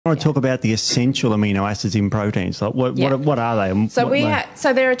I want to talk about the essential amino acids in proteins. Like what are they? So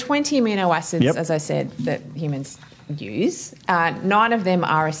there are 20 amino acids, as I said, that humans use. 9 of them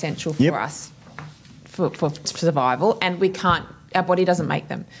are essential for us for survival, and our body doesn't make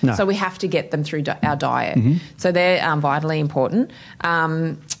them. No. So we have to get them through our diet. So they're vitally important.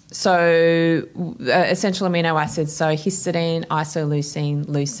 Essential amino acids, so histidine, isoleucine,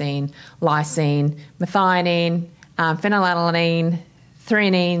 leucine, lysine, methionine, phenylalanine,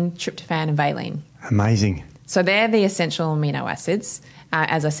 threonine, tryptophan and valine. Amazing. So they're the essential amino acids.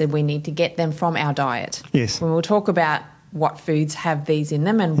 As I said, we need to get them from our diet. Yes. When we'll talk about what foods have these in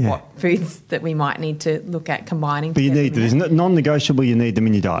them and what foods that we might need to look at combining. But you need them. There's non-negotiable, you need them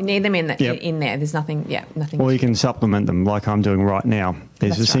in your diet. You need them in there. There's nothing. Or you can supplement them like I'm doing right now.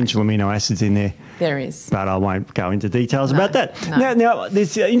 There's essential amino acids in there. There is. But I won't go into details about that. No. Now,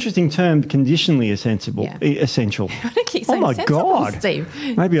 there's an interesting term, condially essential. Oh, my God. Steve.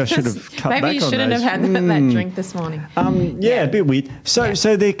 Maybe I should have cut back on those. Maybe you shouldn't have had that drink this morning. A bit weird. So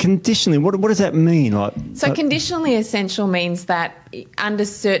they're conditionally. What does that mean? Conditionally essential means that under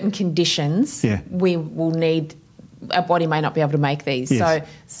certain conditions, we will need. Our body may not be able to make these. Yes.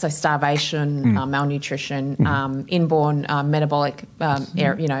 So starvation, malnutrition, inborn metabolic,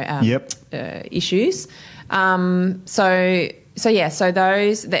 issues. So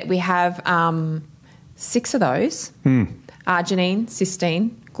those that we have 6 of those: arginine, cysteine,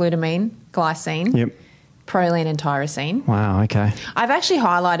 glutamine, glycine. Proline and tyrosine. Wow, okay. I've actually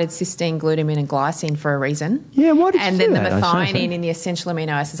highlighted cysteine, glutamine and glycine for a reason. Yeah, why did you do that? And then the methionine in the essential amino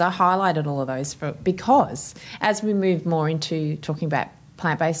acids, I highlighted all of those because as we move more into talking about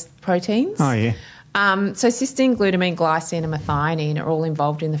plant-based proteins. Oh, yeah. So cysteine, glutamine, glycine and methionine are all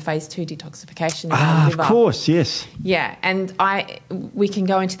involved in the phase 2 detoxification of our liver. Of course, yes. Yeah, and we can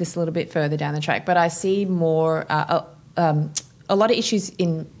go into this a little bit further down the track, but I see more a lot of issues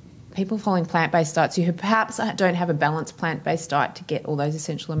in people following plant-based diets who perhaps don't have a balanced plant-based diet to get all those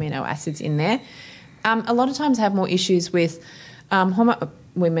essential amino acids in there. A lot of times have more issues with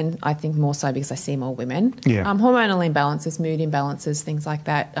women, I think more so because I see more women. Yeah. Hormonal imbalances, mood imbalances, things like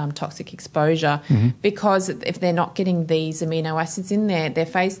that, toxic exposure, because if they're not getting these amino acids in there, their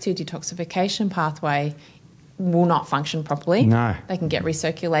phase 2 detoxification pathway will not function properly. No. They can get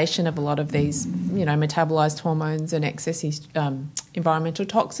recirculation of a lot of these, metabolized hormones and excess environmental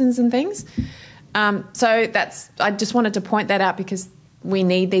toxins and things. I just wanted to point that out because we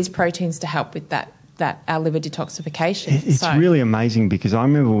need these proteins to help with that our liver detoxification. It's really amazing because I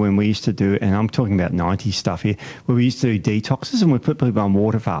remember when we used to do, and I'm talking about 90s stuff here, where we used to do detoxes and we put people on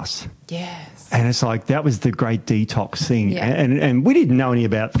water fasts. Yes. And it's like that was the great detox thing. Yeah. And we didn't know any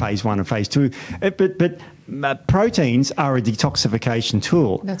about phase 1 and phase 2. But proteins are a detoxification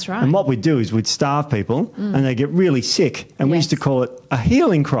tool. That's right. And what we'd do is we'd starve people and they get really sick. And we used to call it a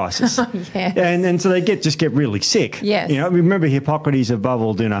healing crisis. Yes. And so they just get really sick. Yes. Remember Hippocrates, above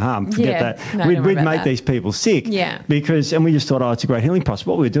all do no harm. Forget that. No, we'd make these people sick. Yeah. And we just thought, it's a great healing process.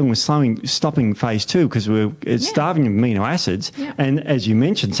 What we were doing was stopping phase 2 because we were starving amino acids. Yeah. And as you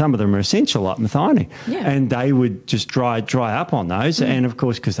mentioned, some of them are essential, like methionine. Yeah. And they would just dry up on those. And of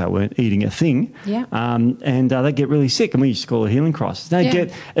course, because they weren't eating a thing. Yeah. And they get really sick, and we used to call it a healing crisis. They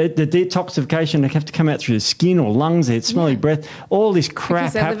get the detoxification. They have to come out through the skin or lungs. They had smelly breath. All this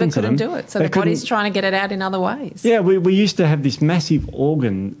crap happens to them. Because their liver couldn't do it, so the body's trying to get it out in other ways. Yeah, we used to have this massive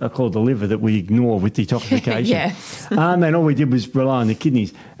organ called the liver that we ignore with detoxification. Yes. And all we did was rely on the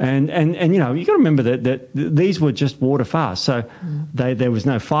kidneys. And you got to remember that these were just water fasts, so there was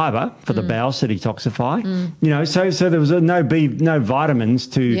no fibre for the bowels to detoxify. So there was no vitamins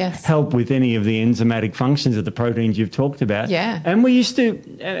to help with any of the enzymatic functions of the proteins you've talked about. Yeah. And we used to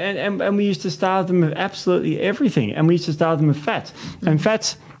and we used to starve them of absolutely everything. And we used to starve them of fats. And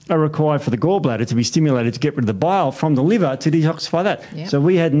fats are required for the gallbladder to be stimulated to get rid of the bile from the liver to detoxify that. Yep. So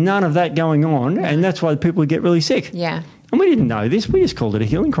we had none of that going on, and that's why people would get really sick. Yeah. And we didn't know this. We just called it a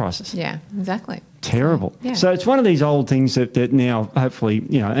healing crisis. Yeah, exactly. Terrible. Yeah. So it's one of these old things that now hopefully,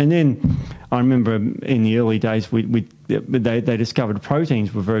 and then I remember in the early days they discovered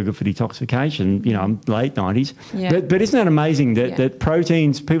proteins were very good for detoxification, late 90s. Yeah. But isn't that amazing that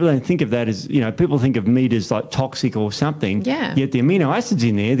proteins, people don't think of that as, people think of meat as like toxic or something. Yeah. Yet the amino acids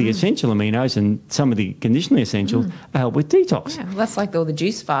in there, the essential aminos and some of the conditionally essentials help with detox. Yeah, well, that's like all the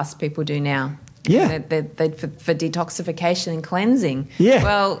juice fasts people do now. Yeah. For detoxification and cleansing. Yeah.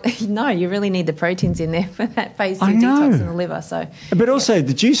 Well, no, you really need the proteins in there for that phase 2 detox in the liver. So, but also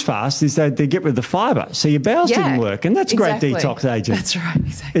the juice fast is that they get rid of the fibre, so your bowels didn't work, and that's a great detox agent. That's right,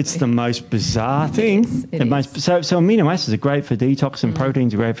 exactly. It's the most bizarre thing. It is. So amino acids are great for detox and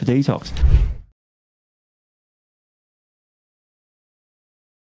proteins are great for detox.